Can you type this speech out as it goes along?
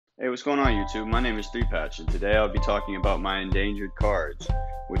Hey, what's going on YouTube? My name is 3Patch, and today I'll be talking about my endangered cards,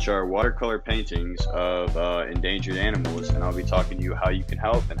 which are watercolor paintings of endangered animals, and I'll be talking to you how you can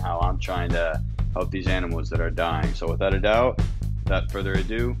help and how I'm trying to help these animals that are dying. So without a doubt, without further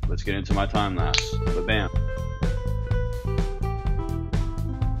ado, let's get into my time lapse. Ba-bam!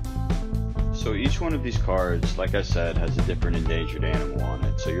 So each one of these cards, like I said, has a different endangered animal on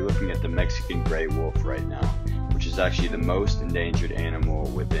it. So you're looking at the Mexican gray wolf right now, which is actually the most endangered animal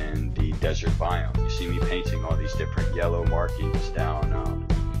within the desert biome. You see me painting all these different yellow markings down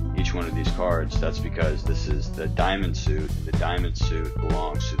each one of these cards. That's because this is the diamond suit. The diamond suit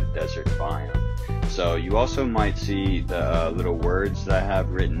belongs to the desert biome. So you also might see the little words that I have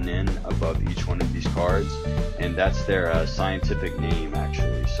written in above each one of these cards, and that's their scientific name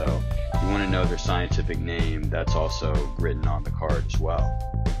actually. So if you want to know their scientific name, that's also written on the card as well.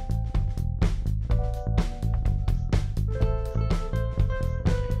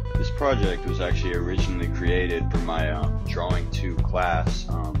 This project was actually originally created for my Drawing 2 class,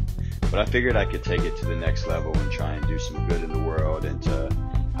 but I figured I could take it to the next level and try and do some good in the world and to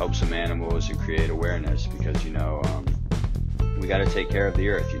help some animals and create awareness, because we got to take care of the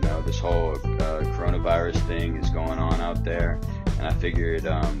earth. This whole coronavirus thing is going on out there, and I figured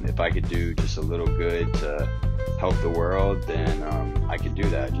if I could do just a little good to help the world, then I could do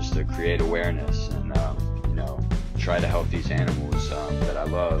that, just to create awareness and try to help these animals that I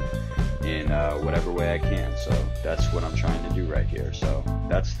love in whatever way I can. So that's what I'm trying to do right here. So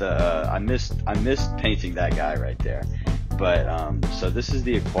that's the I missed painting that guy right there. But so this is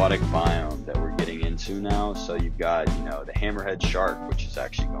the aquatic biome that we're getting into now. So you've got the hammerhead shark, which is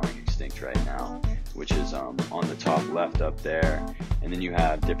actually going extinct right now, which is on the top left up there. And then you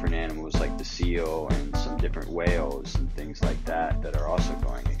have different animals like the seal and some different whales and things like that that are also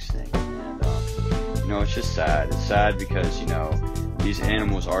going extinct. And it's just sad. It's sad because these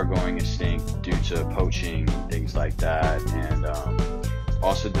animals are going extinct due to poaching and things like that, and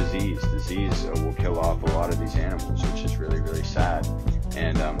also disease will kill off a lot of these animals, which is really, really sad.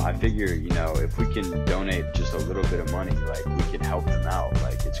 And I figure if we can donate just a little bit of money, like, we can help them out.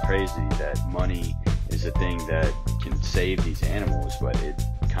 Like, it's crazy that money is a thing that can save these animals, but it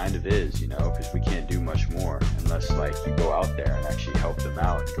kind of is, because we can't do much more unless you go out there and actually help them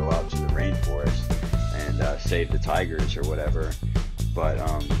out and go out to the rainforest and save the tigers or whatever. But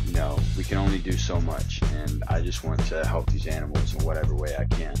we can only do so much, and I just want to help these animals in whatever way I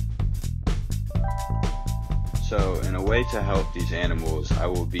can. So in a way to help these animals, I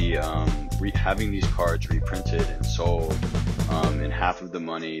will be having these cards reprinted and sold, and half of the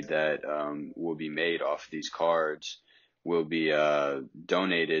money that will be made off these cards will be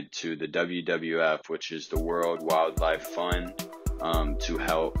donated to the WWF, which is the World Wildlife Fund, to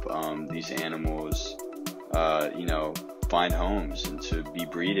help these animals find homes and to be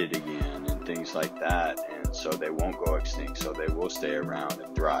breeded again and things like that, and so they won't go extinct, so they will stay around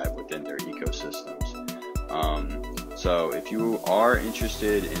and thrive within their ecosystems. So if you are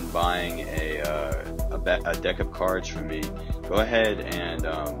interested in buying a deck of cards from me, go ahead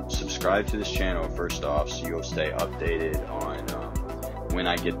and subscribe to this channel first off, so you'll stay updated on when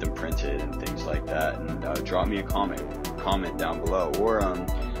I get them printed and things like that, and drop me a comment down below, or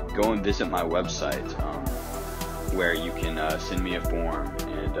go and visit my website, where you can send me a form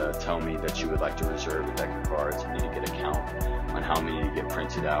and tell me that you would like to reserve a deck of cards, and you get a count on how many to get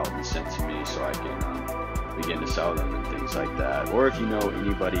printed out and sent to me, so I can begin to sell them and things like that. Or if you know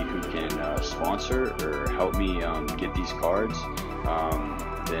anybody who can sponsor or help me get these cards,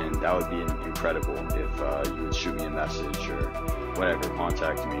 then that would be incredible if you would shoot me a message or whatever,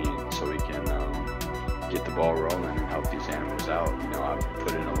 contact me, so we can get the ball rolling and help these animals out. I've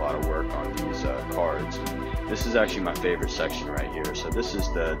put in a lot of work on these cards, and this is actually my favorite section right here. So this is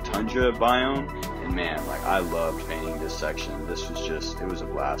the tundra biome, and man, I loved painting this section. This was it was a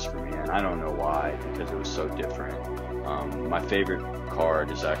blast for me, and I don't know why, because it was so different. My favorite card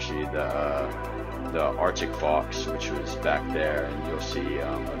is actually the Arctic fox, which was back there, and you'll see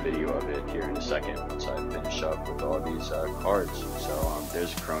a video of it here in a second once I finish up with all these cards. So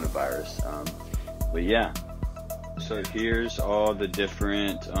there's coronavirus. But yeah, so here's all the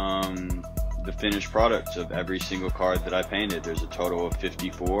different the finished products of every single card that I painted. There's a total of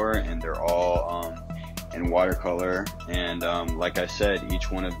 54, and they're all in watercolor, and like I said,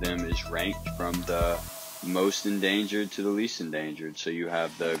 each one of them is ranked from the most endangered to the least endangered. So you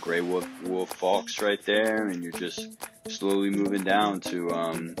have the gray wolf fox right there, and you're just slowly moving down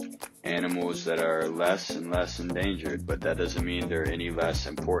to animals that are less and less endangered, but that doesn't mean they're any less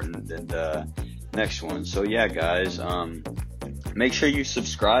important than the next one. So yeah guys, make sure you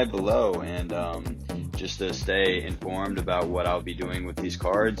subscribe below, and just to stay informed about what I'll be doing with these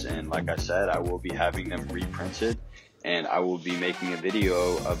cards. And like I said, I will be having them reprinted, and I will be making a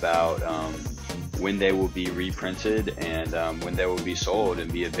video about when they will be reprinted and when they will be sold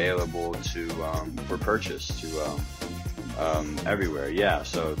and be available to for purchase to everywhere. Yeah,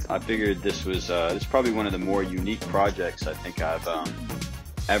 so I figured this was it's probably one of the more unique projects I think I've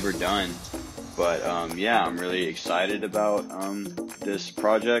ever done. But yeah, I'm really excited about this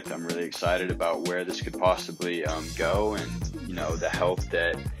project. I'm really excited about where this could possibly go, and you know, the help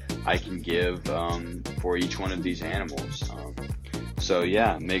that I can give for each one of these animals. So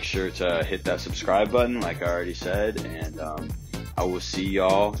yeah, make sure to hit that subscribe button like I already said, and I will see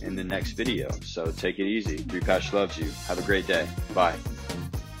y'all in the next video. So take it easy. Repatch loves you. Have a great day. Bye.